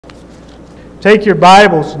Take your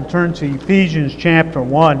Bibles and turn to Ephesians chapter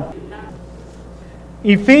 1.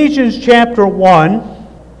 Ephesians chapter 1,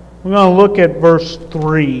 we're going to look at verse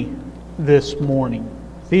 3 this morning.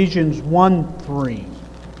 Ephesians 1:3.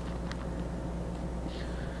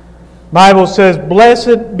 Bible says,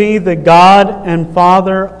 "Blessed be the God and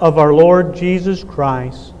Father of our Lord Jesus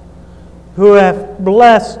Christ, who hath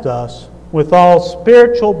blessed us with all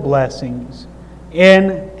spiritual blessings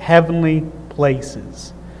in heavenly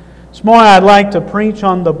places." This morning I'd like to preach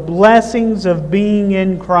on the blessings of being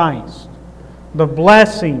in Christ. The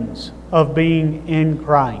blessings of being in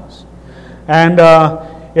Christ. And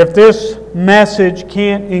if this message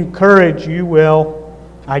can't encourage you, well,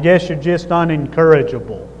 I guess you're just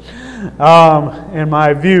unencourageable, in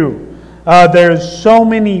my view. There's so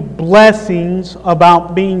many blessings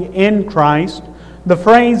about being in Christ. The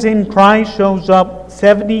phrase "in Christ" shows up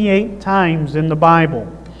 78 times in the Bible.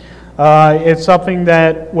 It's something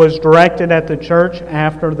that was directed at the church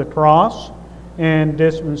after the cross and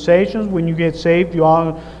dispensations. When you get saved,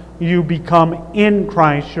 you become in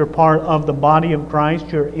Christ. You're part of the body of Christ.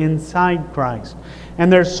 You're inside Christ.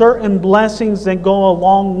 And there's certain blessings that go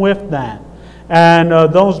along with that. And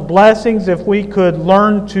those blessings, if we could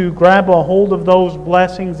learn to grab a hold of those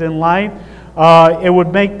blessings in life, it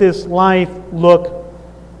would make this life look,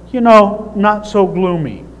 not so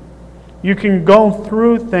gloomy. You can go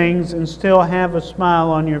through things and still have a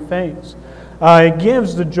smile on your face. It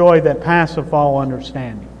gives the joy that passeth all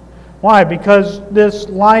understanding. Why? Because this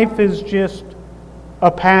life is just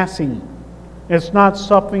a passing. It's not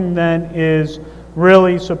something that is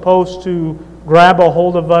really supposed to grab a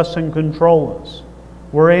hold of us and control us.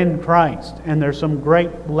 We're in Christ, and there's some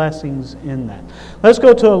great blessings in that. Let's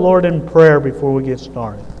go to the Lord in prayer before we get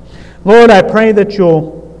started. Lord, I pray that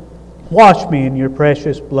you'll wash me in your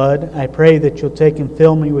precious blood. I pray that you'll take and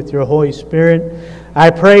fill me with your Holy Spirit. I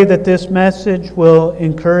pray that this message will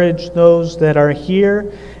encourage those that are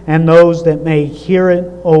here and those that may hear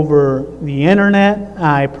it over the internet.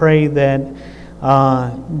 I pray that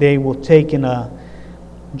they will take and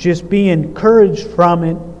just be encouraged from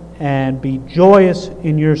it and be joyous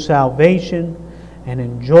in your salvation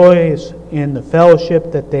and joyous in the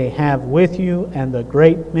fellowship that they have with you and the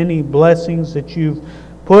great many blessings that you've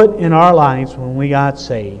put in our lives when we got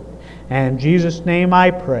saved. And in Jesus' name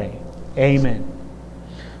I pray. Amen.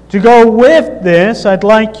 To go with this, I'd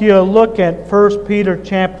like you to look at 1 Peter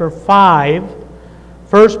chapter 5.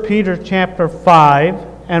 1 Peter chapter 5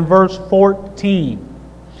 and verse 14.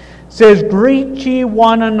 It says, "Greet ye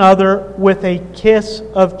one another with a kiss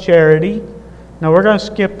of charity." Now we're going to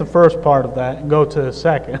skip the first part of that and go to the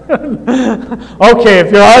second. Okay,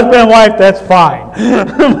 if you're husband and wife, that's fine.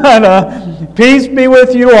 But peace be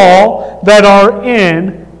with you all that are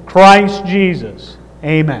in Christ Jesus.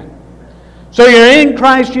 Amen. So you're in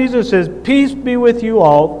Christ Jesus. It says, "Peace be with you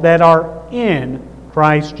all that are in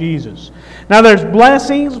Christ Jesus." Now there's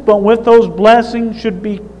blessings, but with those blessings should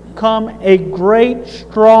become a great,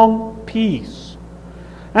 strong peace.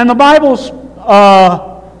 And the Bible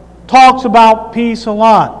talks about peace a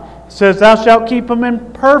lot. It says, "Thou shalt keep them in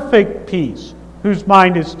perfect peace, whose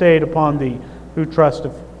mind is stayed upon thee, who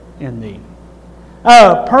trusteth in thee."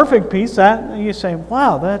 Perfect peace, that you say,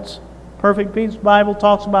 wow, that's perfect peace. The Bible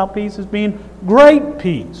talks about peace as being great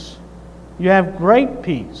peace. You have great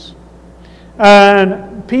peace.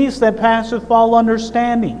 And peace that passeth all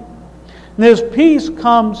understanding. And this peace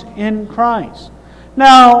comes in Christ.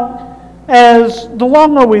 Now, as the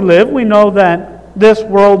longer we live, we know that this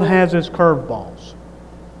world has its curveballs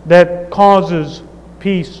that causes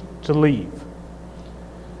peace to leave.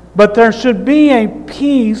 But there should be a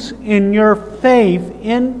peace in your faith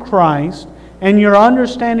in Christ and your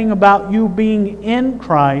understanding about you being in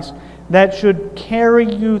Christ that should carry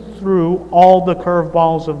you through all the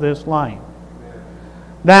curveballs of this life.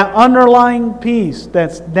 That underlying peace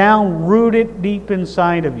that's down rooted deep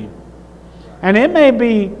inside of you. And it may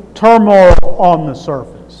be turmoil on the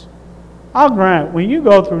surface. I'll grant, when you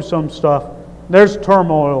go through some stuff, there's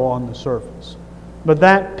turmoil on the surface. But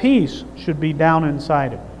that peace should be down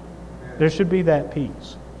inside of you. There should be that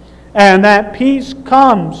peace. And that peace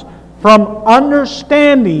comes from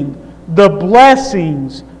understanding the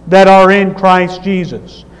blessings that are in Christ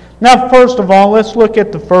Jesus. Now, first of all, let's look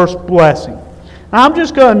at the first blessing. Now, I'm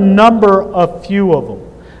just going to number a few of them.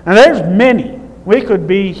 And there's many. We could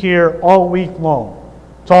be here all week long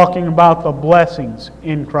talking about the blessings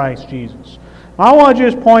in Christ Jesus. I want to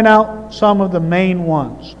just point out some of the main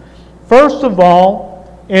ones. First of all,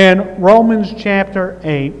 in Romans chapter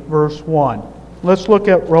 8, verse 1. Let's look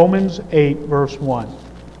at Romans 8, verse 1.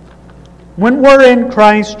 When we're in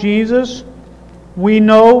Christ Jesus, we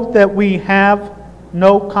know that we have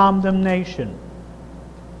no condemnation.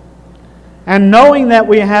 And knowing that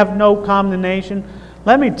we have no condemnation,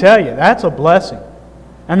 let me tell you, that's a blessing.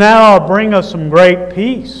 And that ought to bring us some great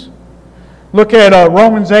peace. Look at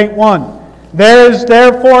Romans 8:1. There is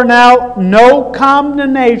therefore now no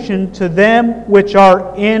condemnation to them which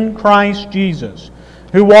are in Christ Jesus,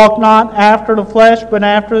 who walk not after the flesh, but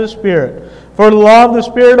after the Spirit. For the law of the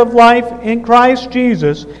Spirit of life in Christ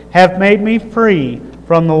Jesus hath made me free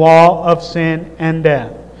from the law of sin and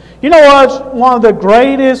death. You know what? One of the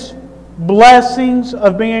greatest blessings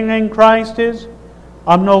of being in Christ is?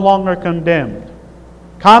 I'm no longer condemned.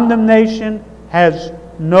 Condemnation has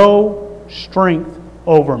no strength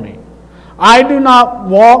over me. I do not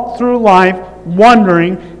walk through life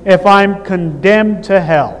wondering if I'm condemned to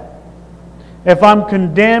hell, if I'm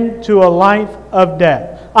condemned to a life of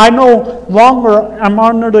death. I no longer am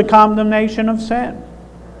under the condemnation of sin.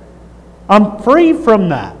 I'm free from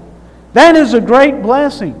that. That is a great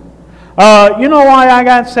blessing. You know why I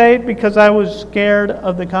got saved? Because I was scared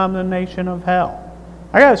of the condemnation of hell.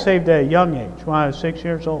 I got saved at a young age, when I was 6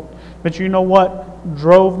 years old. But you know what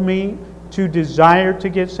drove me to desire to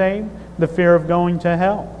get saved? The fear of going to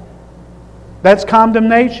hell. That's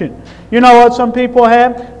condemnation. You know what some people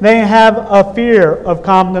have? They have a fear of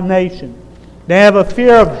condemnation. They have a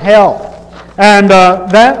fear of hell. And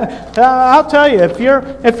I'll tell you, if you're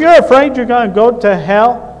afraid you're going to go to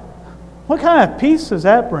hell, what kind of peace does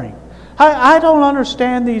that bring? I don't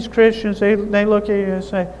understand these Christians. They look at you and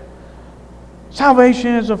say,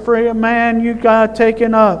 salvation is a free man. You got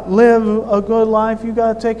to live a good life. You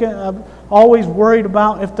got to always worried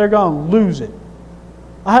about if they're going to lose it.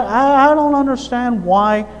 I don't understand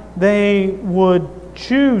why they would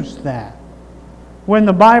choose that when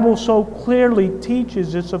the Bible so clearly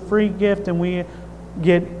teaches it's a free gift and we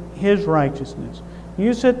get His righteousness.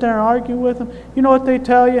 You sit there and argue with them. You know what they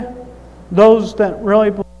tell you? Those that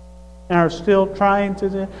really believe and are still trying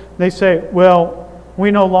to, they say, well,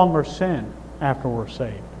 we no longer sin after we're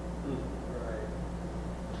saved.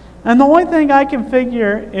 And the only thing I can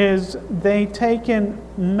figure is they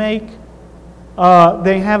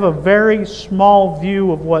have a very small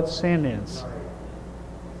view of what sin is.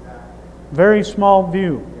 Very small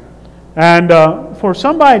view. And for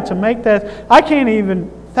somebody to make that, I can't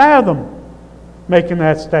even fathom making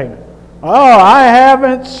that statement. Oh, I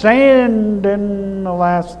haven't sinned in the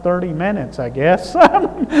last 30 minutes, I guess.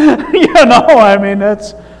 That's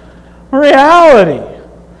reality.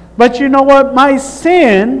 But you know what? My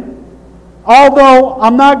sin, although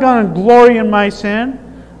I'm not going to glory in my sin,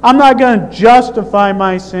 I'm not going to justify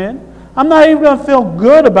my sin, I'm not even going to feel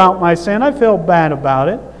good about my sin. I feel bad about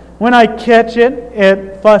it. When I catch it,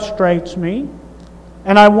 it frustrates me,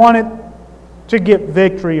 and I want it to get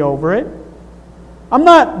victory over it. I'm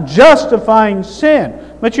not justifying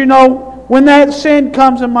sin. But you know, when that sin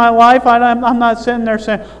comes in my life, I'm not sitting there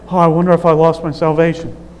saying, oh, I wonder if I lost my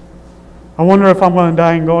salvation. I wonder if I'm going to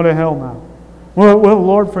die and go to hell now. Will the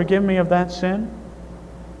Lord forgive me of that sin?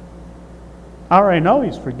 I already know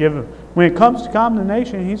He's forgiven. When it comes to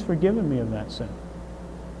condemnation, He's forgiven me of that sin.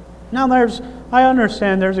 Now I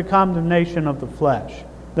understand there's a condemnation of the flesh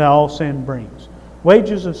that all sin brings.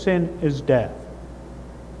 Wages of sin is death.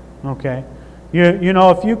 Okay? You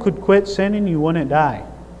know, if you could quit sinning, you wouldn't die.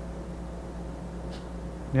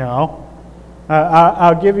 You know?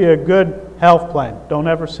 I'll give you a good health plan. Don't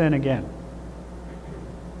ever sin again.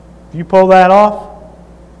 If you pull that off,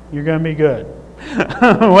 you're going to be good.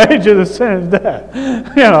 Wages of sin is death.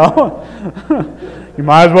 You know? You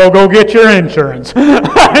might as well go get your insurance.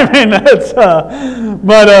 I mean, that's...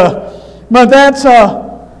 But that's...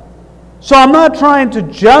 So I'm not trying to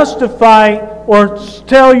justify or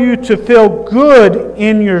tell you to feel good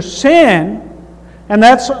in your sin. And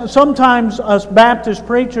that's sometimes us Baptist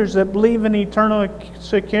preachers that believe in eternal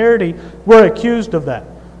security, we're accused of that.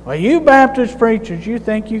 Well, you Baptist preachers, you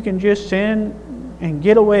think you can just sin and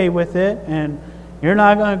get away with it and you're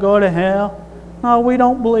not going to go to hell? No, we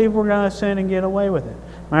don't believe we're going to sin and get away with it.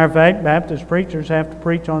 Matter of fact, Baptist preachers have to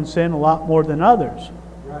preach on sin a lot more than others.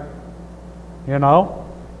 Right. You know?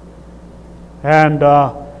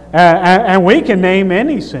 And we can name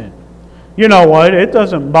any sin. You know what? It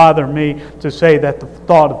doesn't bother me to say that the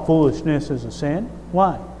thought of foolishness is a sin.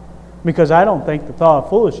 Why? Because I don't think the thought of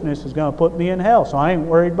foolishness is going to put me in hell, so I ain't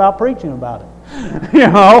worried about preaching about it. You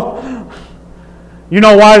know? You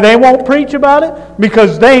know why they won't preach about it?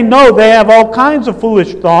 Because they know they have all kinds of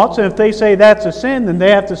foolish thoughts, and if they say that's a sin, then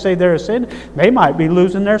they have to say they're a sin. They might be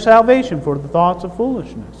losing their salvation for the thoughts of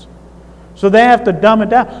foolishness. So they have to dumb it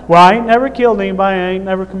down. Well, I ain't never killed anybody, I ain't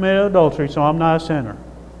never committed adultery, so I'm not a sinner.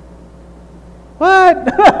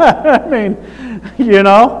 What? I mean, you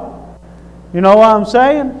know. You know what I'm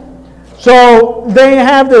saying? So they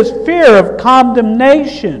have this fear of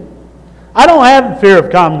condemnation. I don't have the fear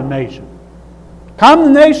of condemnation.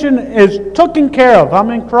 Condemnation is taken care of.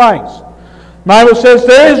 I'm in Christ. The Bible says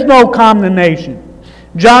there is no condemnation.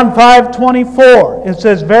 John 5:24, it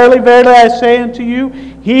says, Verily, verily, I say unto you,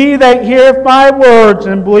 he that heareth my words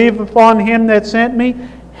and believeth upon him that sent me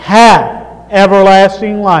hath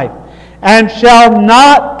everlasting life, and shall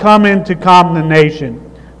not come into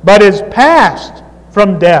condemnation, but is passed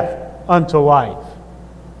from death unto life.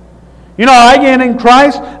 You know, I get in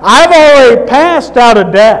Christ, I've already passed out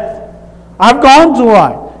of death. I've gone to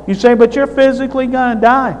life. You say, but you're physically going to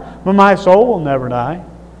die. But my soul will never die.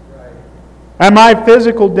 And my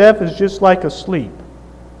physical death is just like a sleep.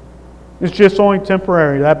 It's just only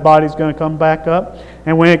temporary. That body's going to come back up.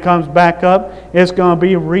 And when it comes back up, it's going to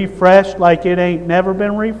be refreshed like it ain't never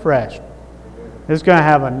been refreshed. It's going to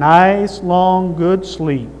have a nice, long, good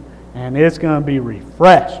sleep. And it's going to be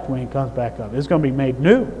refreshed when it comes back up. It's going to be made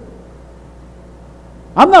new.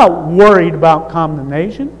 I'm not worried about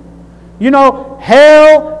condemnation. You know,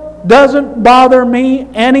 hell doesn't bother me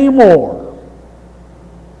anymore.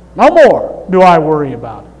 No more do I worry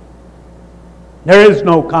about it. There is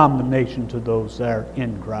no condemnation to those that are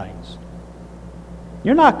in Christ.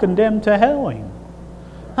 You're not condemned to hell anymore.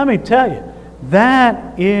 Let me tell you,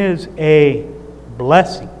 that is a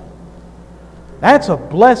blessing. That's a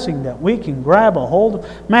blessing that we can grab a hold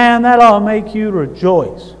of. Man, that ought to make you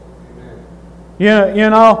rejoice. You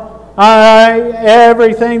know,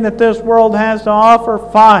 everything that this world has to offer,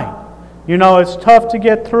 fine. You know, it's tough to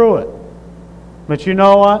get through it. But you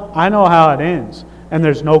know what? I know how it ends. And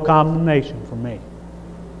there's no condemnation for me.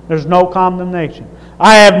 There's no condemnation.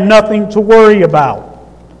 I have nothing to worry about.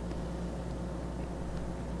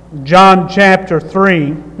 John chapter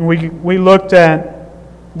 3, we looked at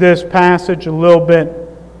this passage a little bit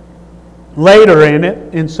later in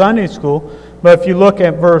it, in Sunday school. But if you look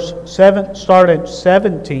at verse 7, start at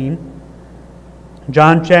 17.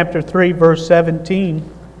 John chapter 3, verse 17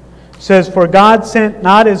 says, For God sent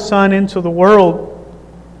not His Son into the world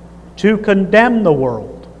to condemn the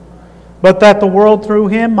world, but that the world through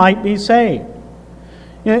Him might be saved.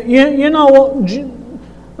 You know,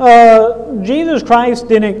 Jesus Christ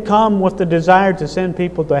didn't come with the desire to send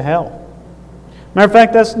people to hell. Matter of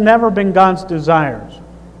fact, that's never been God's desires.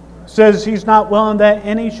 It says He's not willing that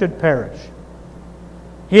any should perish.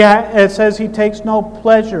 It says He takes no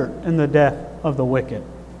pleasure in the death of the wicked.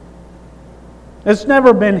 It's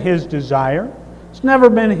never been His desire. It's never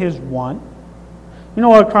been His want. You know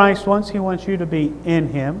what Christ wants? He wants you to be in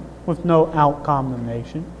Him with no out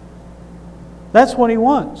condemnation. That's what He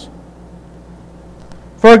wants.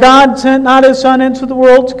 For God sent not His Son into the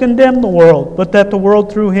world to condemn the world, but that the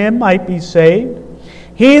world through Him might be saved.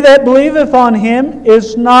 He that believeth on Him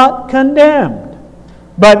is not condemned,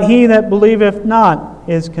 but he that believeth not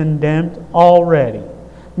is condemned already,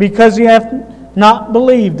 because he hath not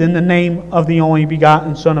believed in the name of the only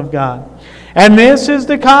begotten Son of God. And this is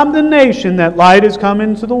the condemnation, that light is come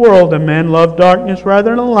into the world, and men love darkness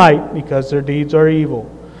rather than light, because their deeds are evil.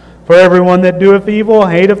 For everyone that doeth evil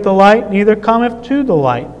hateth the light, neither cometh to the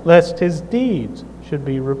light, lest his deeds should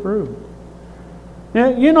be reproved.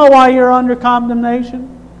 You know why you're under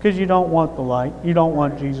condemnation? Because you don't want the light. You don't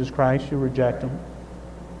want Jesus Christ. You reject Him.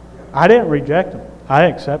 I didn't reject Him. I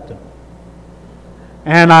accepted Him.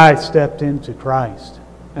 And I stepped into Christ.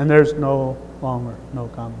 And there's no longer no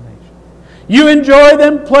condemnation. You enjoy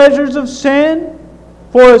them pleasures of sin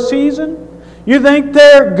for a season? You think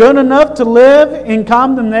they're good enough to live in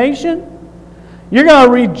condemnation? You're going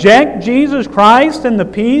to reject Jesus Christ and the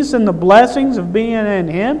peace and the blessings of being in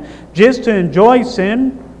Him just to enjoy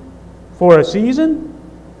sin for a season?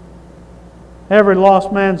 Every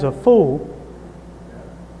lost man's a fool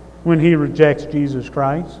when he rejects Jesus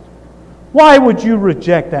Christ. Why would you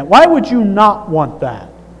reject that? Why would you not want that?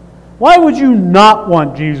 Why would you not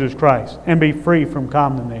want Jesus Christ and be free from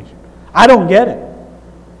condemnation? I don't get it.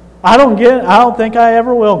 I don't get it. I don't think I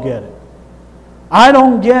ever will get it. I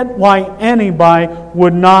don't get why anybody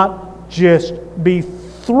would not just be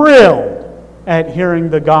thrilled at hearing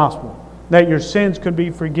the gospel, that your sins could be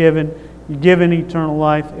forgiven, given eternal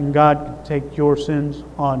life, and God could take your sins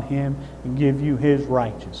on Him and give you His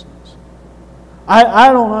righteousness.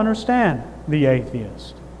 I don't understand the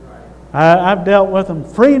atheist. I've dealt with them.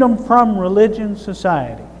 Freedom from religion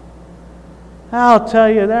society. I'll tell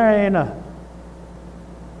you, there ain't a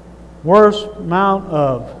worse amount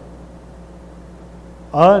of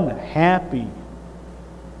unhappy,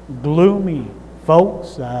 gloomy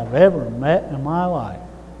folks I've ever met in my life.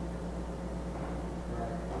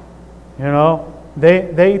 You know,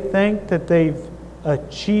 they think that they've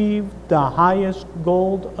achieved the highest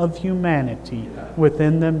goal of humanity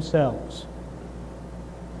within themselves.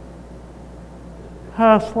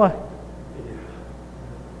 That's like,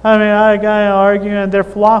 I got arguing, they're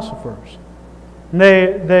philosophers.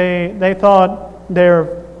 They thought they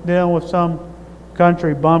were dealing with some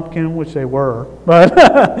country bumpkin, which they were, but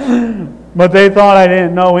but they thought I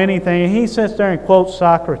didn't know anything. And he sits there and quotes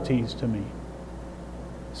Socrates to me.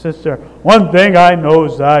 He sits there, one thing I know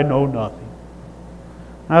is that I know nothing.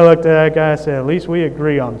 I looked at that guy and said, at least we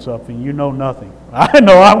agree on something. You know nothing. I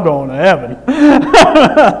know I'm going to heaven.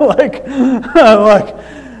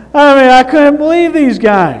 I couldn't believe these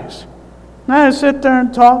guys. And I sit there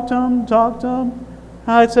and talk to them.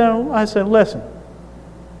 I said, listen.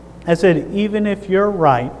 I said, even if you're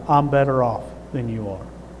right, I'm better off than you are.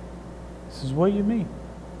 He says, what do you mean?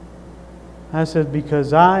 I said,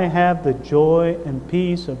 because I have the joy and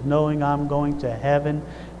peace of knowing I'm going to heaven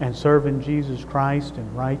and serving Jesus Christ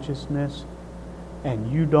in righteousness,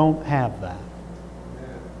 and you don't have that.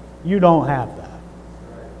 You don't have that.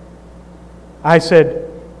 I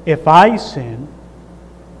said, if I sin,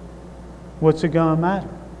 what's it going to matter?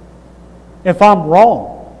 If I'm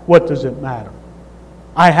wrong, what does it matter?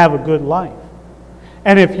 I have a good life.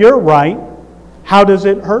 And if you're right, how does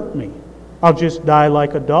it hurt me? I'll just die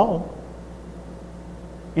like a dog.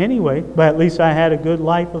 Anyway, but at least I had a good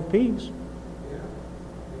life of peace.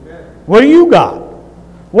 What do you got?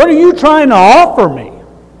 What are you trying to offer me?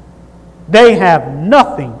 They have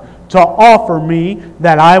nothing to offer me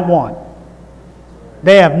that I want.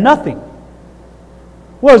 They have nothing.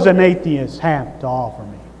 What does an atheist have to offer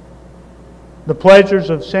me? The pleasures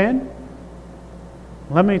of sin?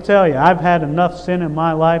 Let me tell you, I've had enough sin in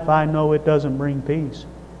my life, I know it doesn't bring peace.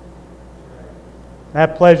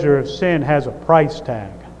 That pleasure of sin has a price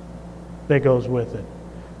tag that goes with it.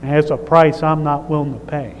 And it's a price I'm not willing to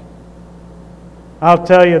pay. I'll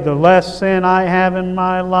tell you, the less sin I have in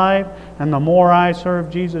my life and the more I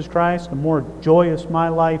serve Jesus Christ, the more joyous my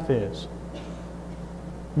life is.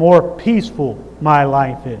 More peaceful my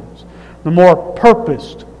life is. The more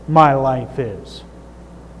purposed my life is.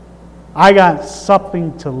 I got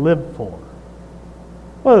something to live for.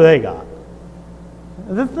 What do they got?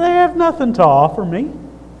 They have nothing to offer me.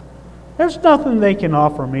 There's nothing they can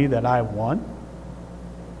offer me that I want.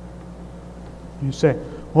 You say,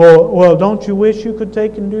 well, don't you wish you could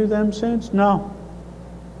take and do them sins? No.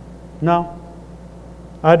 No,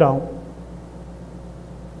 I don't.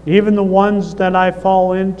 Even the ones that I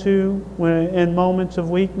fall into in moments of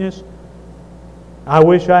weakness, I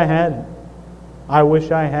wish I hadn't. I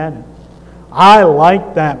wish I hadn't. I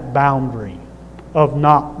like that boundary of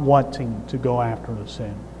not wanting to go after the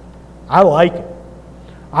sin. I like it.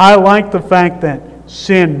 I like the fact that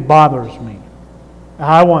sin bothers me.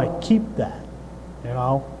 I want to keep that.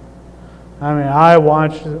 I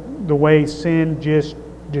watch the way sin just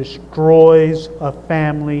destroys a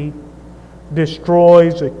family,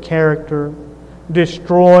 destroys a character,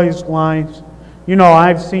 destroys lives.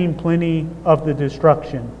 I've seen plenty of the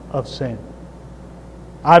destruction of sin.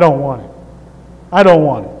 I don't want it. I don't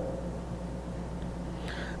want it.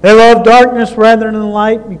 They love darkness rather than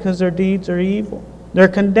light because their deeds are evil. They're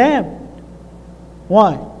condemned.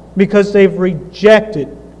 Why? Because they've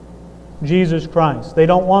rejected Jesus Christ. They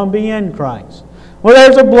don't want to be in Christ. Well,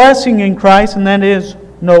 there's a blessing in Christ, and that is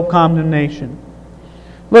no condemnation.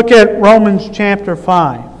 Look at Romans chapter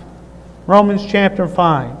 5. Romans chapter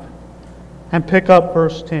 5. And pick up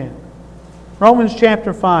verse 10. Romans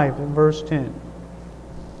chapter 5 and verse 10. It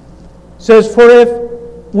says, for if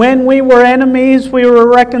when we were enemies we were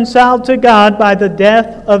reconciled to God by the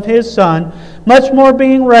death of His Son, much more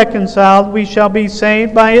being reconciled we shall be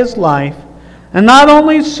saved by His life. And not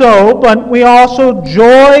only so, but we also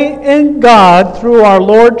joy in God through our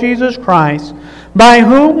Lord Jesus Christ, by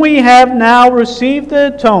whom we have now received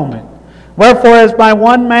the atonement. Wherefore, as by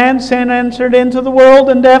one man sin entered into the world,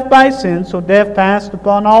 and death by sin, so death passed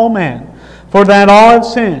upon all men, for that all have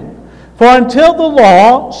sinned. For until the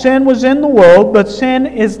law, sin was in the world, but sin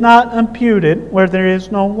is not imputed where there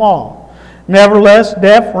is no law. Nevertheless,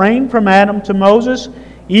 death reigned from Adam to Moses,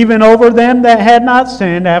 even over them that had not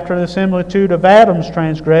sinned, after the similitude of Adam's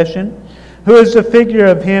transgression, who is the figure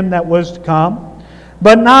of him that was to come.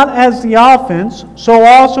 But not as the offense, so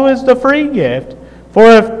also is the free gift. For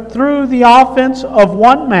if through the offense of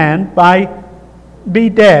one man be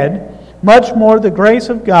dead, much more the grace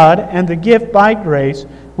of God and the gift by grace,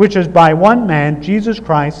 which is by one man, Jesus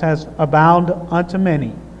Christ, has abounded unto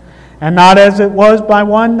many. And not as it was by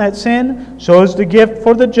one that sinned, so is the gift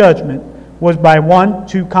for the judgment, was by one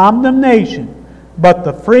to condemnation, but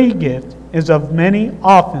the free gift is of many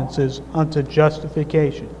offenses unto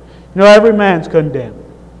justification. You know, every man's condemned.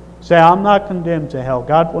 Say, I'm not condemned to hell.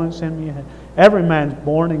 God wouldn't send me ahead. Every man's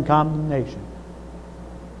born in condemnation.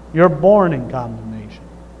 You're born in condemnation.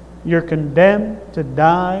 You're condemned to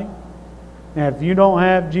die. And if you don't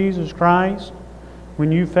have Jesus Christ,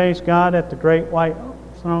 when you face God at the great white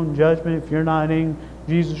throne judgment, if you're not in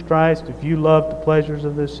Jesus Christ, if you love the pleasures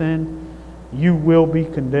of this sin, you will be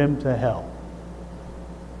condemned to hell.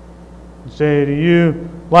 You say, do you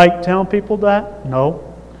like telling people that? No.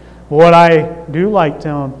 What I do like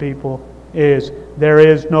telling people is there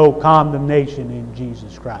is no condemnation in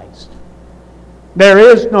Jesus Christ. There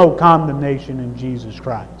is no condemnation in Jesus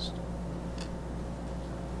Christ.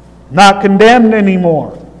 Not condemned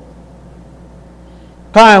anymore.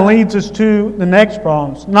 Kind of leads us to the next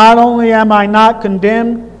promise. Not only am I not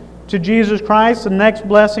condemned to Jesus Christ, the next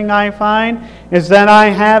blessing I find is that I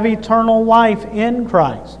have eternal life in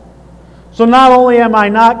Christ. So not only am I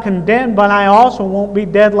not condemned, but I also won't be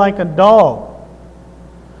dead like a dog.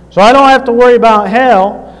 So I don't have to worry about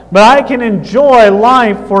hell, but I can enjoy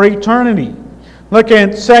life for eternity. Look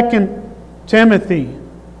at 2 Timothy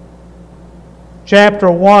chapter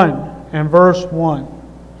 1 and verse 1.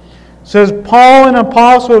 It says, Paul, an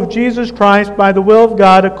apostle of Jesus Christ by the will of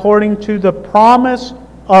God, according to the promise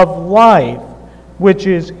of life which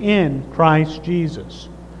is in Christ Jesus.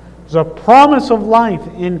 There's a promise of life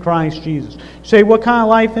in Christ Jesus. You say, what kind of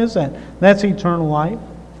life is that? That's eternal life.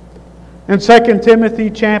 In 2 Timothy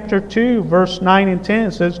chapter 2, verse 9 and 10,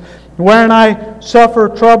 it says, Wherein I suffer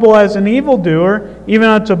trouble as an evildoer, even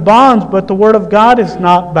unto bonds, but the word of God is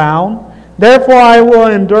not bound. Therefore I will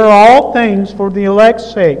endure all things for the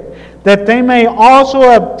elect's sake, that they may also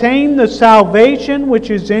obtain the salvation which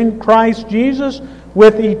is in Christ Jesus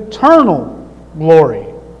with eternal glory.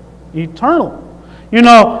 Eternal. You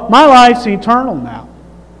know, my life's eternal now.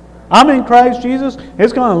 I'm in Christ Jesus.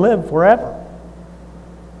 It's going to live forever.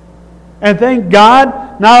 And thank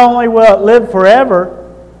God, not only will it live forever,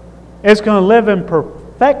 it's going to live in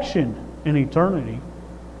perfection in eternity.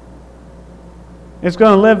 It's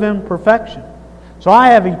going to live in perfection. So I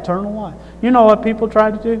have eternal life. You know what people try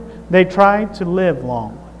to do? They try to live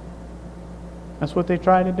long. That's what they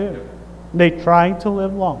try to do. They try to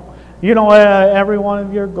live long. You know, every one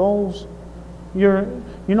of your goals, you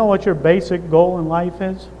know what your basic goal in life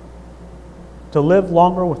is? To live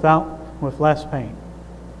longer with less pain.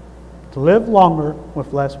 To live longer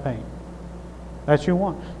with less pain. That's what you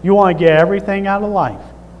want. You want to get everything out of life.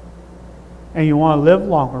 And you want to live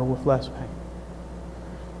longer with less pain.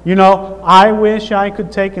 You know, I wish I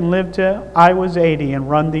could take and live till I was 80 and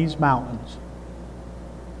run these mountains.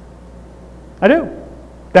 I do.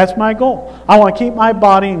 That's my goal. I want to keep my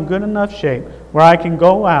body in good enough shape where I can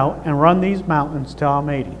go out and run these mountains till I'm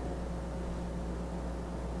 80.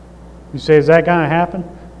 You say, is that going to happen?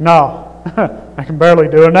 No. I can barely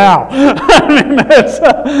do it now. I mean, it's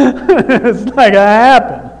not going to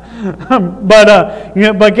happen.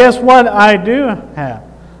 But guess what I do have?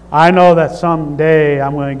 I know that someday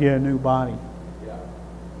I'm going to get a new body. Yeah.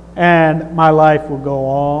 And my life will go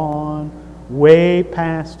on way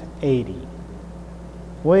past 80.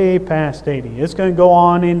 Way past 80. It's going to go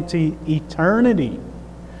on into eternity.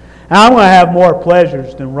 And I'm going to have more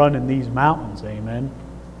pleasures than running these mountains. Amen.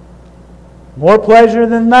 More pleasure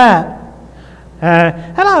than that.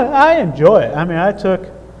 And I enjoy it. I mean, I took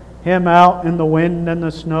him out in the wind and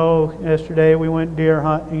the snow yesterday. We went deer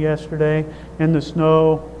hunting yesterday in the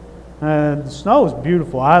snow. The snow is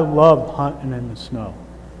beautiful. I love hunting in the snow.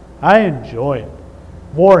 I enjoy it.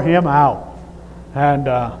 Wore him out. And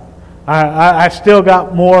I still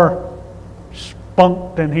got more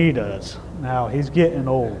spunk than he does. Now, he's getting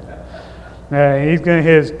old. He's going to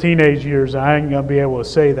hit his teenage years. I ain't going to be able to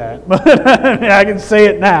say that. But I can say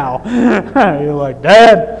it now. You're like,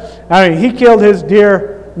 Dad. I mean, he killed his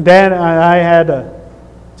deer. Dad, I had a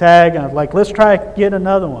tag. I was like, let's try to get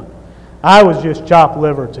another one. I was just chopped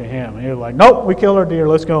liver to him. He was like, nope, we killed our deer.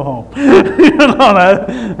 Let's go home. You know,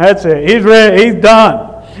 that's it. He's ready. He's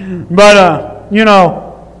done. But, you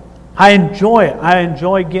know, I enjoy it. I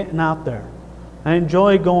enjoy getting out there. I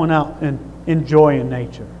enjoy going out and enjoying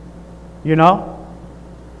nature. You know?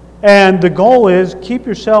 And the goal is keep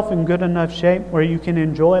yourself in good enough shape where you can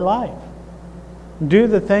enjoy life. Do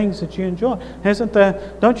the things that you enjoy.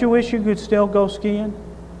 Don't you wish you could still go skiing?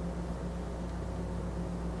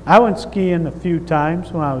 I went skiing a few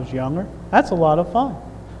times when I was younger. That's a lot of fun.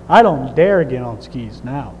 I don't dare get on skis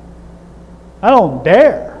now. I don't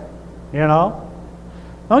dare, you know.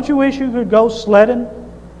 Don't you wish you could go sledding?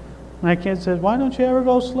 My kid says, why don't you ever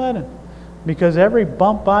go sledding? Because every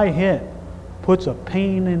bump I hit puts a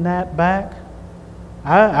pain in that back.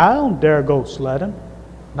 I don't dare go sledding.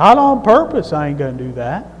 Not on purpose, I ain't going to do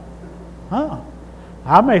that. huh,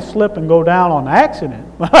 I may slip and go down on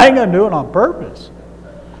accident, but I ain't going to do it on purpose.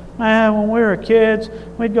 Man, when we were kids,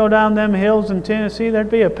 we'd go down them hills in Tennessee. There'd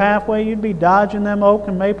be a pathway. You'd be dodging them oak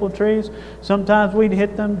and maple trees. Sometimes we'd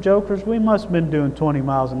hit them jokers. We must have been doing 20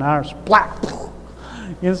 miles an hour. Splat!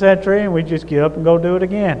 Against that tree, and we'd just get up and go do it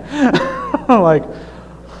again. Like,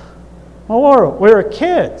 well, we were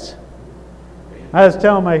kids. I was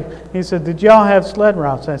telling he said, did y'all have sled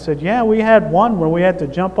routes? I said, yeah, we had one where we had to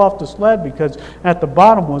jump off the sled because at the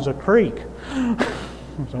bottom was a creek.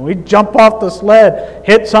 So we'd jump off the sled,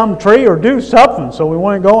 hit some tree or do something so we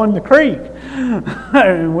wouldn't go in the creek.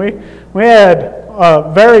 And we had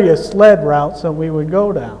various sled routes that we would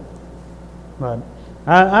go down. But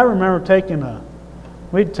I remember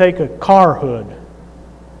we'd take a car hood,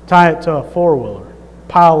 tie it to a four-wheeler,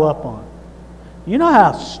 pile up on it. You know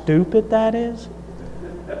how stupid that is?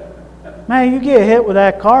 Man, you get hit with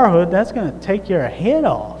that car hood, that's going to take your head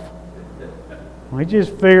off. We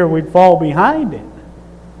just figured we'd fall behind it.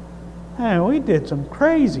 Man, we did some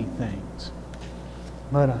crazy things.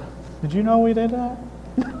 But did you know we did that?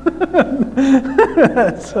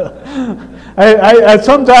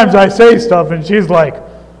 Sometimes I say stuff and she's like,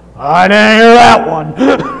 I didn't hear that one.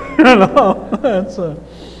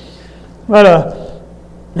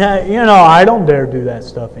 You know, I don't dare do that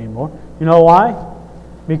stuff anymore. You know why?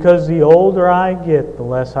 Because the older I get, the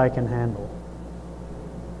less I can handle.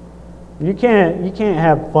 You can't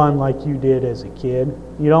have fun like you did as a kid.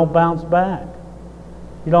 You don't bounce back.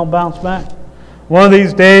 You don't bounce back. One of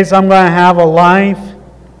these days I'm going to have a life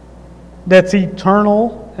that's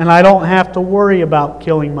eternal and I don't have to worry about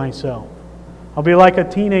killing myself. I'll be like a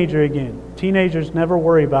teenager again. Teenagers never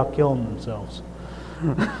worry about killing themselves.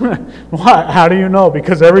 Why? How do you know?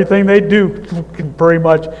 Because everything they do can pretty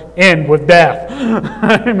much end with death.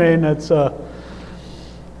 I mean, it's...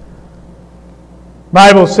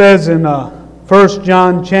 Bible says in 1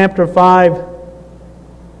 John chapter 5,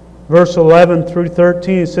 verse 11 through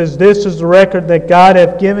 13, it says, this is the record that God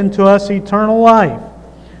hath given to us, eternal life.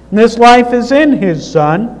 And this life is in His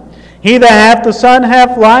Son. He that hath the Son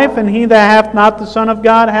hath life, and he that hath not the Son of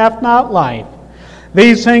God hath not life.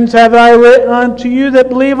 These things have I written unto you that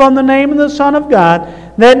believe on the name of the Son of God,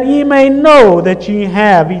 that ye may know that ye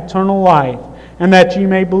have eternal life, and that ye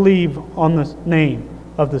may believe on the name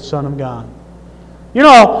of the Son of God. You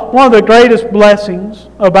know, one of the greatest blessings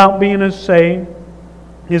about being saved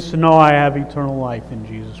is to know I have eternal life in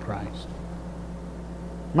Jesus Christ.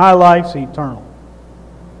 My life's eternal.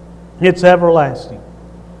 It's everlasting.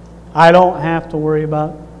 I don't have to worry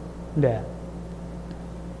about death.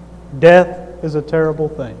 Death is a terrible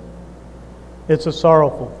thing. It's a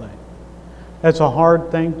sorrowful thing. It's a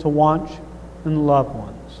hard thing to watch in loved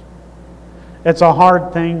ones. It's a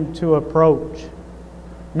hard thing to approach.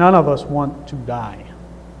 None of us want to die.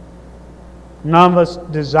 None of us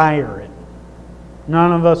desire it.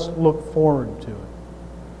 None of us look forward to it.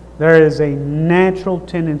 There is a natural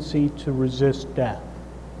tendency to resist death.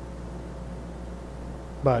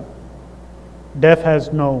 But death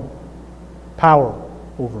has no power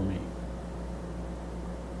over me.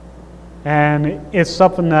 And it's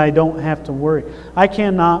something that I don't have to worry. I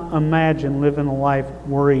cannot imagine living a life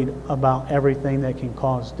worried about everything that can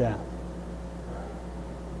cause death.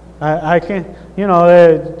 I can't, you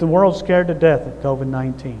know, the world's scared to death of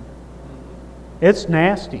COVID-19. It's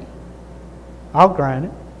nasty. I'll grant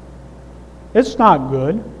it. It's not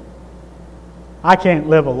good. I can't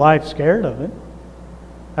live a life scared of it.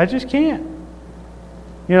 I just can't.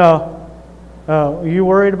 You know, you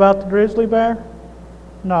worried about the grizzly bear?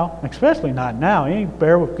 No, especially not now. Any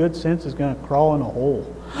bear with good sense is going to crawl in a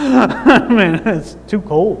hole. I mean, it's too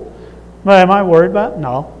cold. But am I worried about it?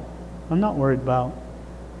 No, I'm not worried about it.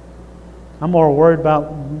 I'm more worried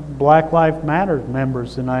about Black Lives Matter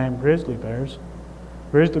members than I am grizzly bears.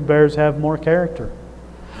 Grizzly bears have more character.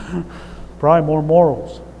 Probably more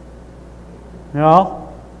morals. You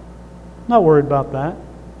know? I'm not worried about that.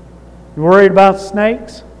 You worried about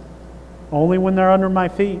snakes? Only when they're under my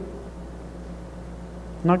feet.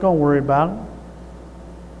 I'm not going to worry about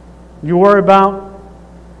it. You worry about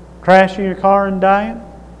crashing your car and dying?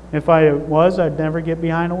 If I was, I'd never get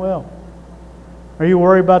behind a wheel. Are you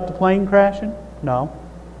worried about the plane crashing? No.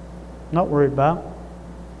 Not worried about.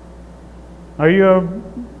 Are you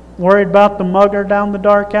worried about the mugger down the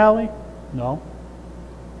dark alley? No.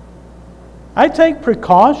 I take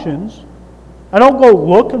precautions. I don't go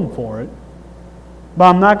looking for it.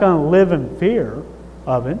 But I'm not going to live in fear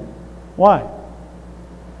of it. Why?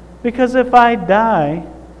 Because if I die,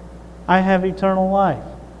 I have eternal life.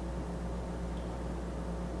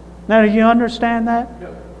 Now, do you understand that?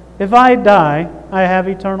 If I die, I have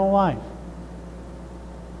eternal life.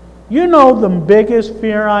 You know the biggest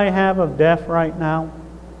fear I have of death right now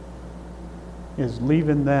is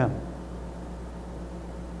leaving them.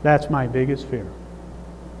 That's my biggest fear.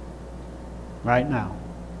 Right now.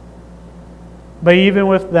 But even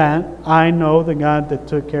with that, I know the God that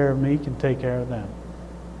took care of me can take care of them.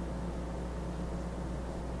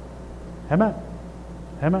 Amen.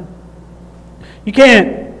 Amen. You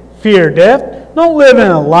can't fear death. Don't live in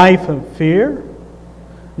a life of fear.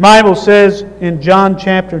 The Bible says in John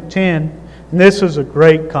chapter 10, and this is a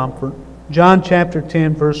great comfort. John chapter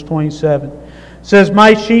 10, verse 27. It says,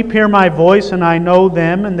 "My sheep hear my voice, and I know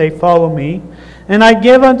them, and they follow me. And I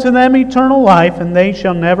give unto them eternal life, and they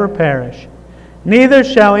shall never perish. Neither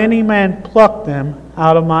shall any man pluck them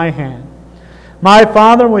out of my hand. My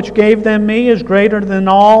Father which gave them me is greater than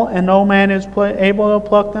all, and no man is able to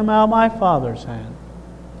pluck them out of my Father's hand."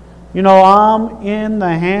 You know, I'm in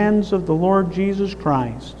the hands of the Lord Jesus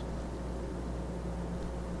Christ.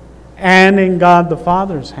 And in God the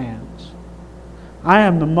Father's hands. I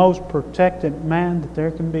am the most protected man that there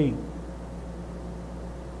can be.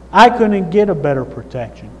 I couldn't get a better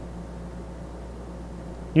protection.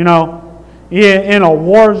 You know, in a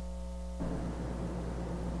war zone,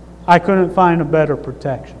 I couldn't find a better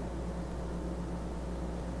protection.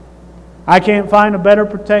 I can't find a better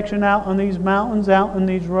protection out on these mountains, out on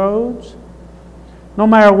these roads. No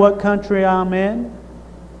matter what country I'm in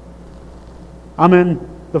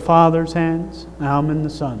the Father's hands, and I'm in the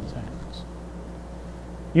Son's hands.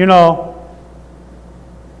 You know,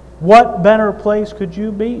 what better place could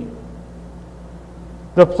you be?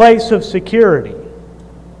 The place of security.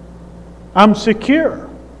 I'm secure.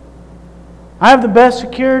 I have the best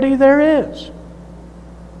security there is.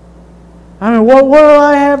 I mean, what do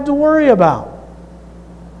I have to worry about?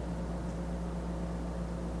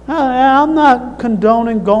 I'm not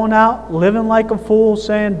condoning going out, living like a fool,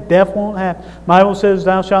 saying death won't happen. The Bible says,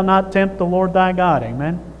 "Thou shalt not tempt the Lord thy God."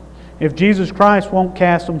 Amen? If Jesus Christ won't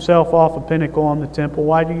cast Himself off a pinnacle on the temple,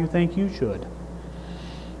 why do you think you should?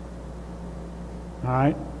 All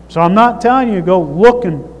right? So I'm not telling you to go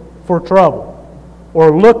looking for trouble or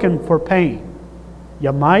looking for pain.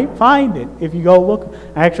 You might find it if you go look.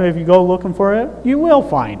 Actually, if you go looking for it, you will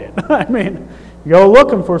find it. I mean, you go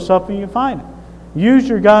looking for something, you find it. Use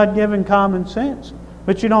your God-given common sense.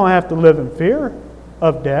 But you don't have to live in fear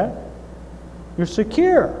of death. You're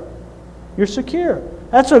secure. You're secure.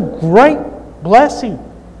 That's a great blessing.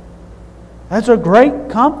 That's a great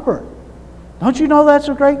comfort. Don't you know that's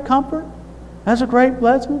a great comfort? That's a great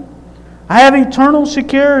blessing. I have eternal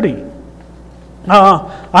security.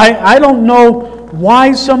 I don't know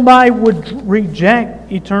why somebody would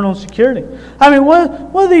reject eternal security. I mean,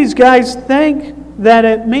 what do these guys think that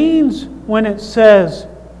it means when it says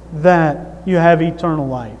that you have eternal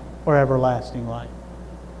life or everlasting life?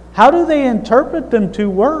 How do they interpret them two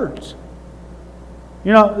words?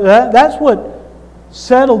 You know, that's what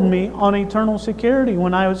settled me on eternal security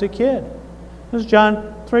when I was a kid. It was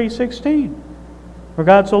John 3:16. "For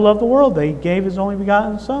God so loved the world that He gave His only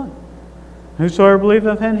begotten Son. Whosoever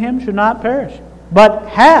believeth in Him should not perish, but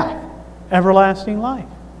have everlasting life."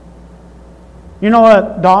 You know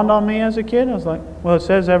what dawned on me as a kid? I was like, well, it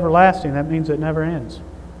says everlasting. That means it never ends.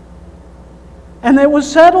 And it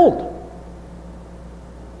was settled.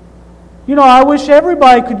 You know, I wish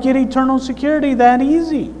everybody could get eternal security that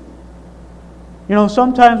easy. You know,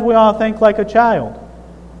 sometimes we all think like a child.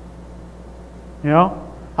 You know,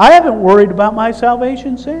 I haven't worried about my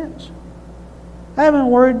salvation since. I haven't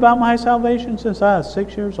worried about my salvation since I was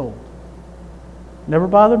 6 years old. Never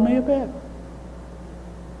bothered me a bit.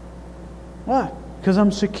 Why? Because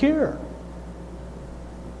I'm secure.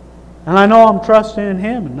 And I know I'm trusting in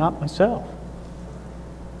Him and not myself.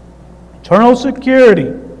 Eternal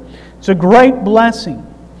security. It's a great blessing.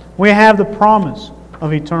 We have the promise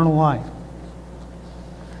of eternal life.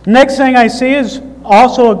 Next thing I see is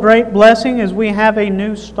also a great blessing is we have a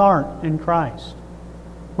new start in Christ.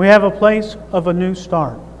 We have a place of a new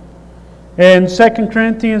start. In 2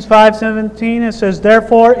 Corinthians 5:17 it says,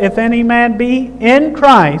 "Therefore, if any man be in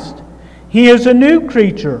Christ, he is a new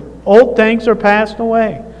creature. Old things are passed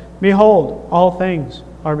away. Behold, all things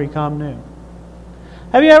are become new."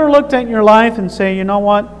 Have you ever looked at your life and say, you know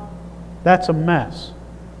what? That's a mess.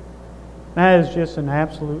 That is just an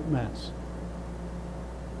absolute mess.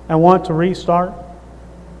 And want to restart?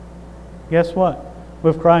 Guess what?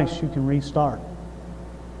 With Christ you can restart.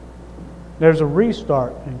 There's a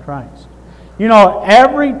restart in Christ. You know,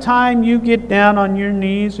 every time you get down on your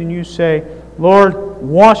knees and you say, "Lord,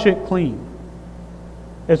 wash it clean,"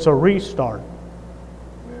 it's a restart.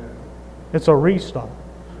 It's a restart.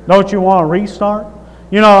 Don't you want a restart?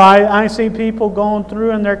 You know, I see people going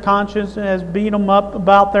through and their conscience has beat them up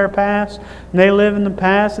about their past. And they live in the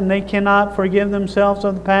past and they cannot forgive themselves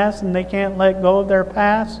of the past and they can't let go of their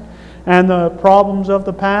past and the problems of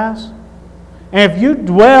the past. And if you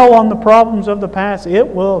dwell on the problems of the past, it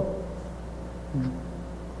will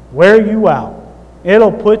wear you out.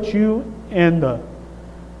 It'll put you in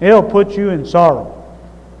sorrow.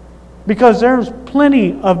 Because there's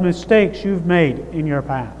plenty of mistakes you've made in your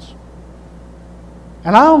past.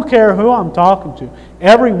 And I don't care who I'm talking to.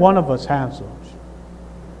 Every one of us has those.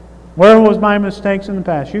 Where was my mistakes in the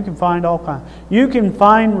past? You can find all kinds. You can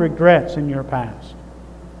find regrets in your past.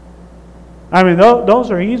 I mean, those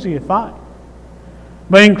are easy to find.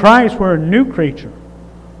 But in Christ, we're a new creature.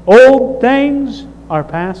 Old things are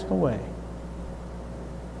passed away.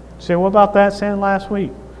 Say, what about that sin last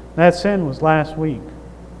week? That sin was last week.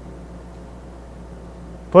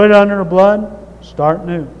 Put it under the blood, start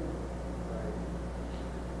new.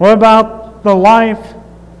 What about the life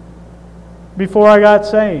before I got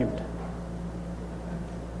saved?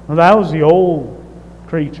 Well, that was the old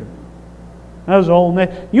creature. That was old.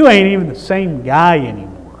 You ain't even the same guy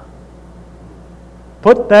anymore.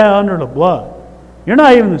 Put that under the blood. You're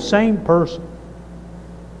not even the same person.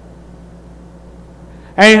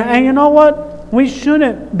 And you know what? We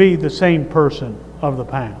shouldn't be the same person of the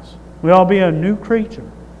past. We ought to be a new creature.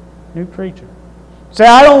 New creature. Say,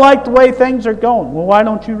 I don't like the way things are going. Well, why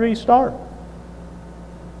don't you restart?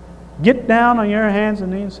 Get down on your hands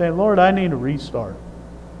and knees and say, Lord, I need a restart.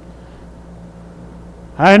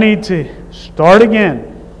 I need to start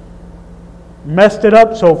again. Messed it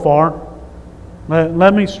up so far.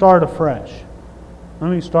 Let me start afresh.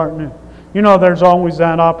 Let me start new. You know, there's always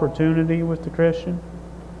that opportunity with the Christian.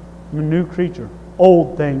 I'm a new creature.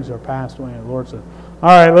 Old things are passed away. The Lord said, all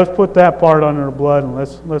right, let's put that part under the blood and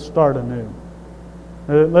let's start anew.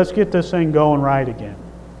 Let's get this thing going right again.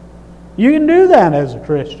 You can do that as a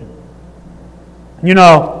Christian. You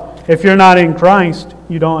know, if you're not in Christ,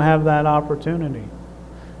 you don't have that opportunity.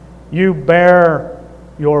 You bear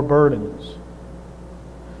your burdens.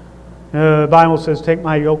 The Bible says, take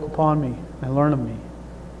my yoke upon me and learn of me.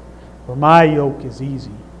 For my yoke is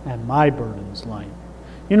easy and my burden is light.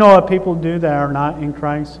 You know what people do that are not in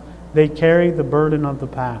Christ? They carry the burden of the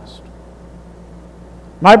past.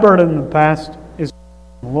 My burden of the past is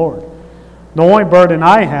the Lord. The only burden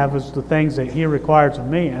I have is the things that He requires of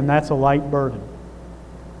me, and that's a light burden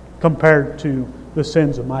compared to the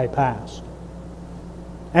sins of my past.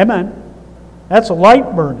 Amen. That's a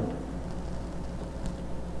light burden.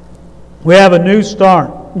 We have a new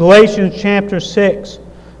start. Galatians chapter 6,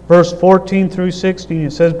 verse 14 through 16.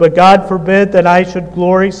 It says, but God forbid that I should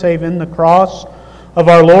glory save in the cross of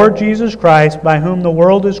our Lord Jesus Christ, by whom the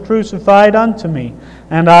world is crucified unto me,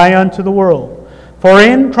 and I unto the world. For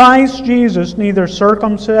in Christ Jesus neither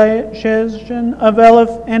circumcision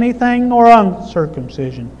availeth anything nor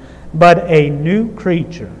uncircumcision, but a new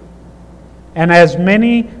creature. And as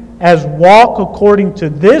many as walk according to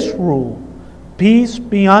this rule, peace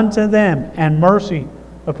be unto them, and mercy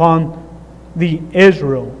upon the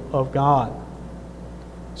Israel of God.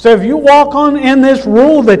 So if you walk on in this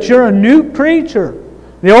rule that you're a new creature,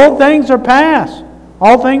 the old things are past,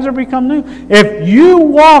 all things are become new. If you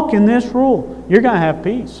walk in this rule, you're going to have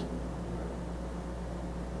peace.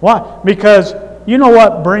 Why? Because you know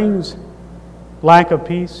what brings lack of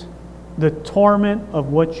peace? The torment of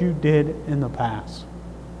what you did in the past.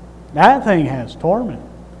 That thing has torment.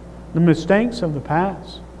 The mistakes of the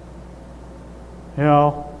past. You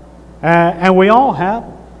know, and we all have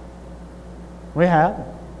them. We have them.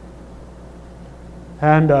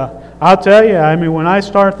 And I'll tell you, I mean, when I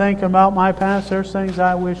start thinking about my past, there's things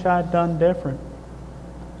I wish I'd done different.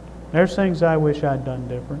 There's things I wish I'd done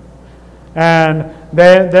different. And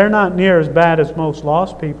they're not near as bad as most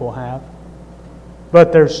lost people have.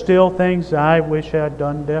 But there's still things that I wish I'd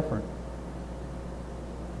done different.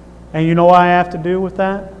 And you know what I have to do with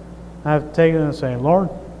that? I have to take it and say, Lord,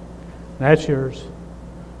 that's yours.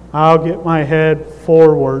 I'll get my head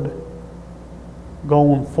forward,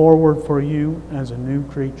 going forward for you as a new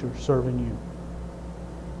creature serving you.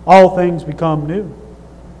 All things become new.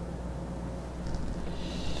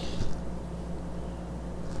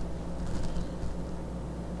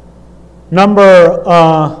 Number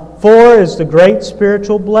 4 is the great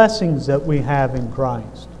spiritual blessings that we have in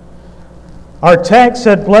Christ. Our text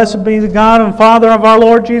said, blessed be the God and Father of our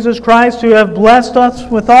Lord Jesus Christ, who have blessed us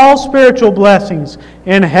with all spiritual blessings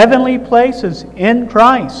in heavenly places in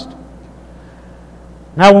Christ.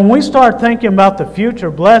 Now, when we start thinking about the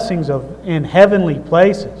future blessings in heavenly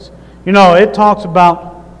places, you know, it talks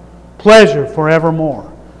about pleasure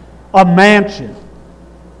forevermore, a mansion,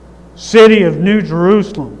 city of New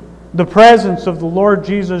Jerusalem, the presence of the Lord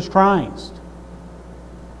Jesus Christ,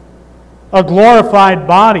 a glorified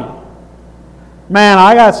body. Man,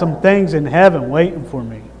 I got some things in heaven waiting for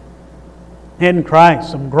me in Christ,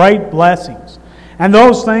 some great blessings. And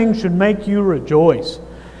those things should make you rejoice.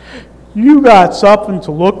 You got something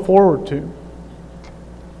to look forward to.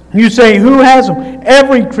 You say, who has them?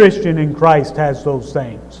 Every Christian in Christ has those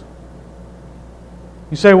things.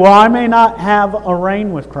 You say, well, I may not have a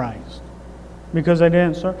reign with Christ because I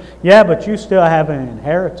didn't serve. Yeah, but you still have an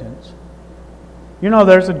inheritance. You know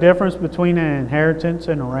there's a difference between an inheritance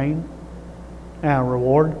and a reign and a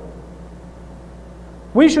reward.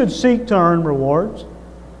 We should seek to earn rewards,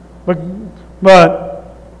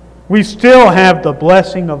 but we still have the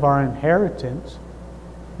blessing of our inheritance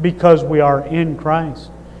because we are in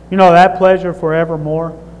Christ. You know, that pleasure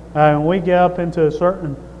forevermore. When we get up into a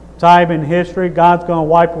certain time in history, God's going to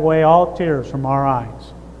wipe away all tears from our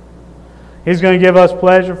eyes. He's going to give us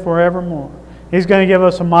pleasure forevermore. He's going to give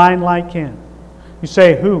us a mind like Him. You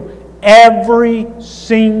say, who? Every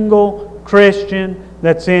single Christian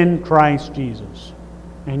that's in Christ Jesus.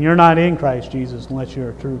 And you're not in Christ Jesus unless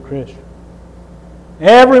you're a true Christian.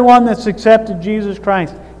 Everyone that's accepted Jesus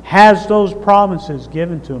Christ has those promises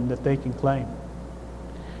given to them that they can claim.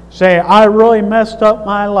 Say, I really messed up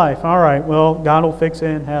my life. All right, well, God will fix it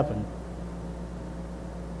in heaven.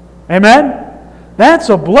 Amen? That's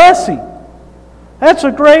a blessing. That's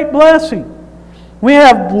a great blessing. We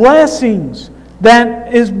have blessings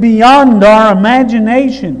that is beyond our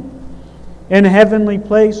imagination in heavenly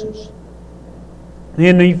places.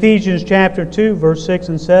 In Ephesians chapter 2, verse 6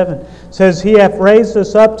 and 7, it says, He hath raised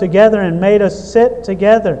us up together and made us sit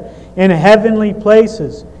together in heavenly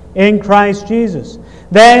places in Christ Jesus,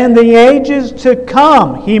 that in the ages to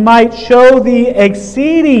come He might show the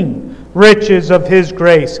exceeding riches of His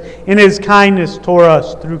grace in His kindness toward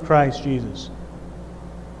us through Christ Jesus.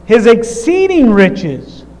 His exceeding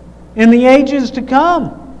riches in the ages to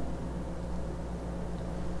come.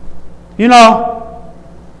 You know,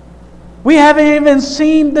 we haven't even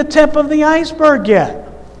seen the tip of the iceberg yet.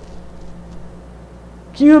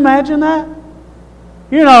 Can you imagine that?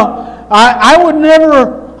 You know, I would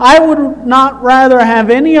not rather have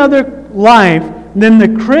any other life than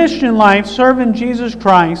the Christian life serving Jesus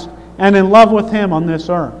Christ and in love with Him on this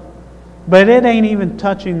earth. But it ain't even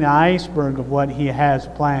touching the iceberg of what He has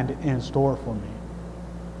planned in store for me.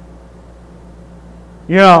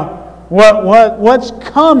 You know, what's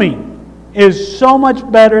coming is so much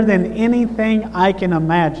better than anything I can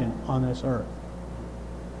imagine on this earth.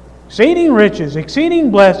 Exceeding riches,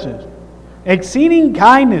 exceeding blessings, exceeding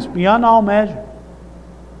kindness beyond all measure.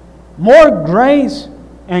 More grace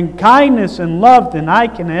and kindness and love than I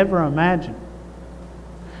can ever imagine.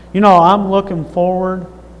 You know, I'm looking forward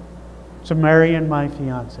to marrying my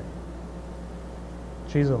fiancée.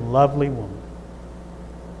 She's a lovely woman.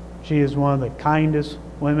 She is one of the kindest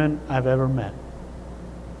women I've ever met.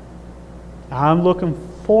 I'm looking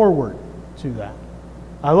forward to that.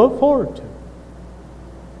 I look forward to it.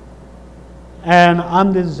 And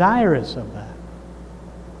I'm desirous of that.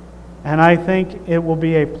 And I think it will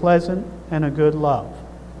be a pleasant and a good love.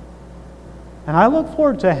 And I look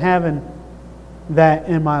forward to having that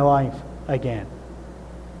in my life again.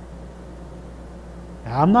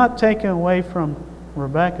 Now, I'm not taking away from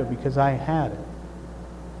Rebecca because I had it.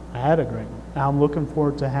 I had a great one. Now I'm looking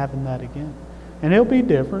forward to having that again. And it'll be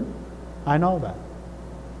different. I know that.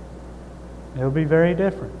 It'll be very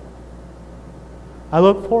different. I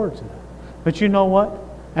look forward to that. But you know what?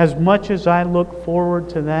 As much as I look forward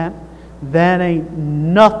to that, that ain't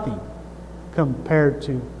nothing compared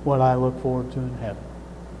to what I look forward to in heaven.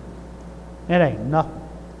 It ain't nothing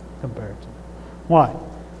compared to it. Why?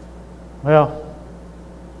 Well,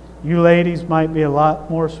 you ladies might be a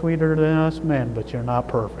lot more sweeter than us men, but you're not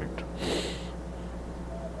perfect.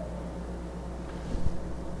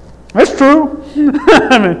 That's true.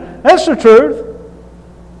 I mean, that's the truth.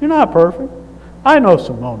 You're not perfect. I know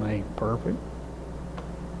Simone ain't perfect.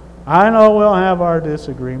 I know we'll have our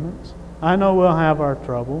disagreements. I know we'll have our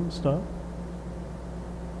trouble and stuff.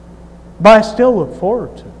 But I still look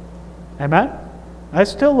forward to it. Amen? I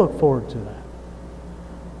still look forward to that.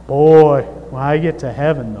 Boy, when I get to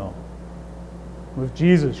heaven though, with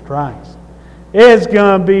Jesus Christ, it's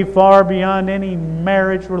going to be far beyond any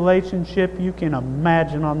marriage relationship you can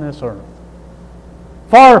imagine on this earth.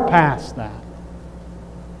 Far past that.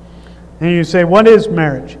 And you say, what is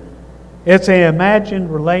marriage? It's an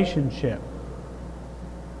imagined relationship.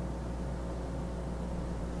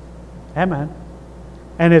 Amen.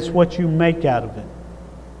 And it's what you make out of it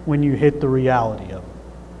when you hit the reality of it.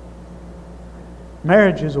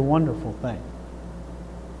 Marriage is a wonderful thing.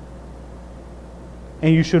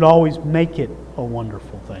 And you should always make it a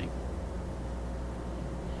wonderful thing.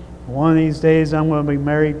 One of these days I'm going to be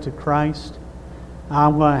married to Christ.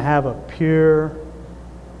 I'm going to have a pure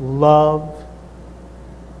love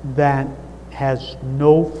that has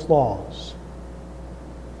no flaws.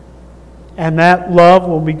 And that love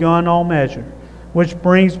will be beyond all measure. Which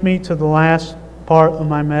brings me to the last part of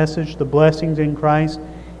my message. The blessings in Christ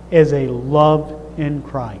is a love in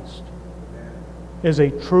Christ. Is a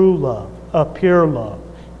true love, a pure love,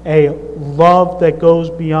 a love that goes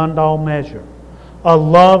beyond all measure, a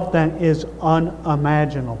love that is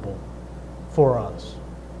unimaginable for us.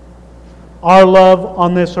 Our love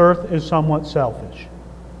on this earth is somewhat selfish.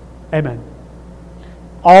 Amen.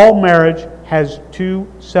 All marriage has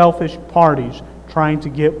two selfish parties trying to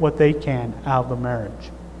get what they can out of the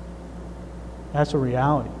marriage. That's a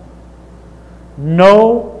reality.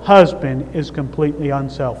 No husband is completely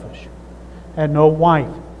unselfish. And no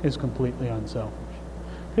wife is completely unselfish.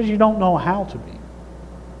 Because you don't know how to be.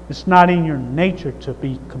 It's not in your nature to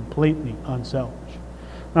be completely unselfish.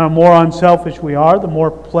 Now, the more unselfish we are, the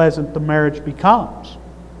more pleasant the marriage becomes.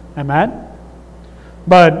 Amen?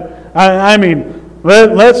 But,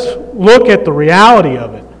 let's look at the reality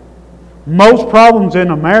of it. Most problems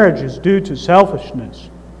in a marriage is due to selfishness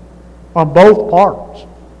on both parts.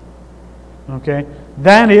 Okay?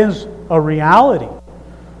 That is a reality.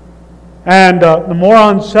 And the more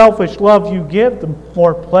unselfish love you give, the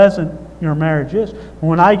more pleasant your marriage is.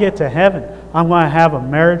 When I get to heaven, I'm going to have a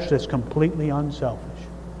marriage that's completely unselfish.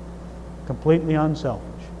 Completely unselfish.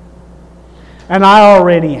 And I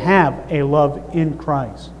already have a love in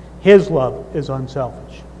Christ. His love is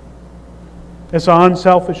unselfish. It's an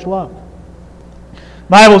unselfish love. The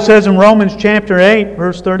Bible says in Romans chapter 8,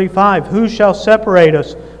 verse 35, "Who shall separate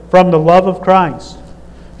us from the love of Christ?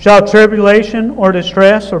 Shall tribulation or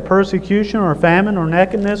distress or persecution or famine or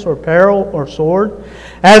nakedness or peril or sword?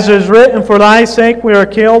 As it is written, for thy sake we are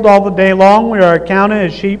killed all the day long. We are accounted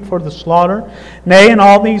as sheep for the slaughter. Nay, in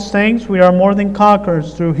all these things we are more than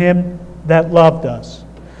conquerors through him that loved us.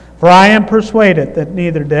 For I am persuaded that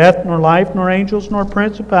neither death nor life nor angels nor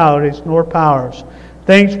principalities nor powers,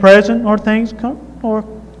 things present nor things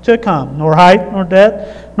to come, nor height nor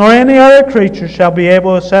depth, nor any other creature shall be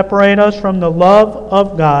able to separate us from the love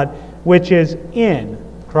of God, which is in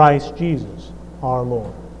Christ Jesus our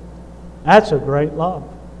Lord." That's a great love.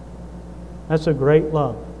 That's a great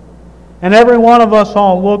love. And every one of us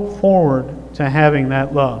all look forward to having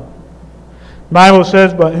that love. The Bible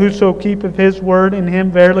says, "But whoso keepeth his word, in him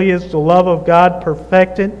verily is the love of God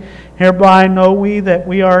perfected. Hereby know we that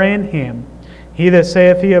we are in him. He that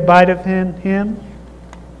saith he abideth in him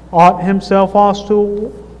ought himself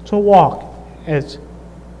also to walk as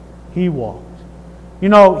he walked." You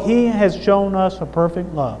know, he has shown us a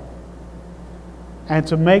perfect love. And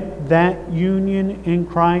to make that union in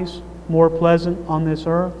Christ more pleasant on this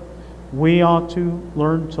earth, we ought to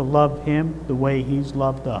learn to love him the way he's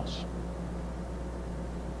loved us.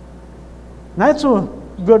 That's a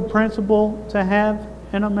good principle to have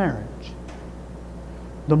in a marriage.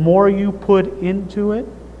 The more you put into it,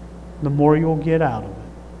 the more you'll get out of it.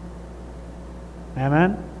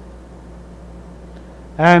 Amen?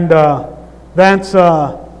 And that's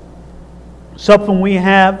something we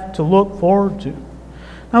have to look forward to.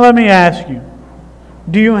 Now let me ask you,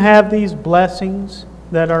 do you have these blessings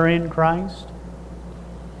that are in Christ?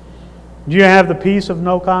 Do you have the peace of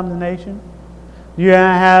no condemnation? Do you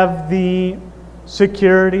have the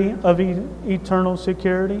security of eternal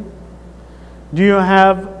security? Do you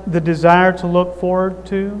have the desire to look forward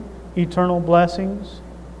to eternal blessings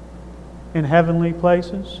in heavenly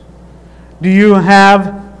places? Do you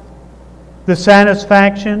have the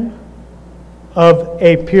satisfaction of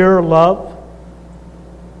a pure love?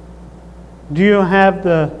 Do you have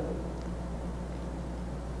the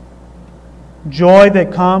joy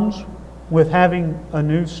that comes with having a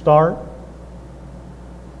new start?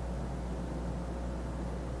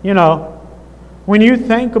 You know, when you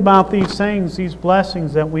think about these things, these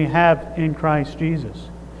blessings that we have in Christ Jesus,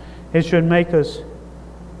 it should make us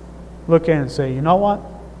look at it and say, you know what?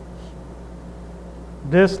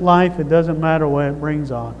 This life, it doesn't matter what it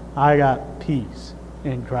brings on. I got peace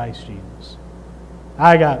in Christ Jesus.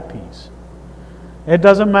 I got peace. It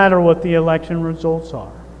doesn't matter what the election results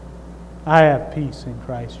are. I have peace in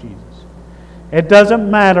Christ Jesus. It doesn't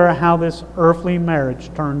matter how this earthly marriage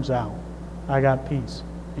turns out. I got peace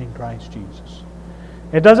in Christ Jesus.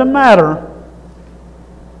 It doesn't matter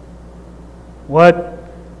what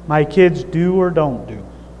my kids do or don't do.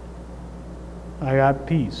 I got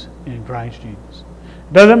peace in Christ Jesus.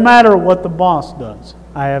 It doesn't matter what the boss does.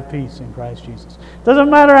 I have peace in Christ Jesus. It doesn't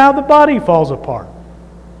matter how the body falls apart.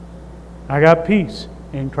 I got peace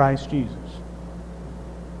in Christ Jesus.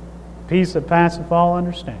 Peace that passeth all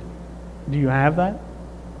understanding. Do you have that?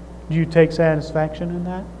 Do you take satisfaction in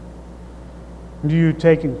that? Do you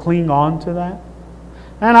take and cling on to that?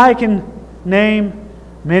 And I can name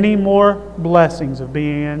many more blessings of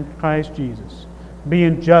being in Christ Jesus.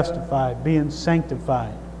 Being justified, being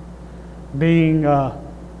sanctified, being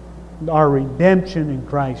our redemption in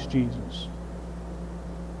Christ Jesus.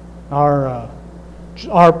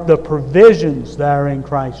 The provisions that are in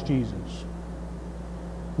Christ Jesus.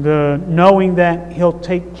 The knowing that He'll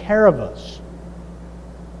take care of us.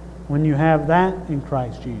 When you have that in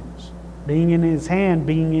Christ Jesus. Being in His hand,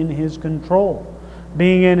 being in His control.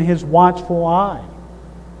 Being in His watchful eye.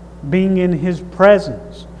 Being in His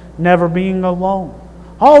presence. Never being alone.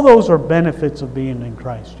 All those are benefits of being in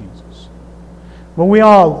Christ Jesus. But we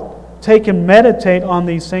all take and meditate on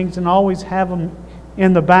these things and always have them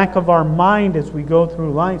in the back of our mind as we go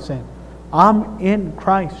through life, saying, I'm in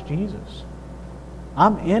Christ Jesus.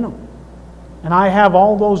 I'm in Him. And I have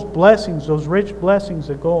all those blessings, those rich blessings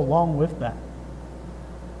that go along with that.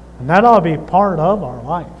 And that ought to be part of our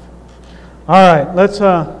life. All right, let's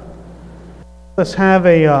have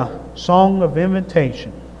a song of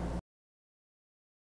invitation.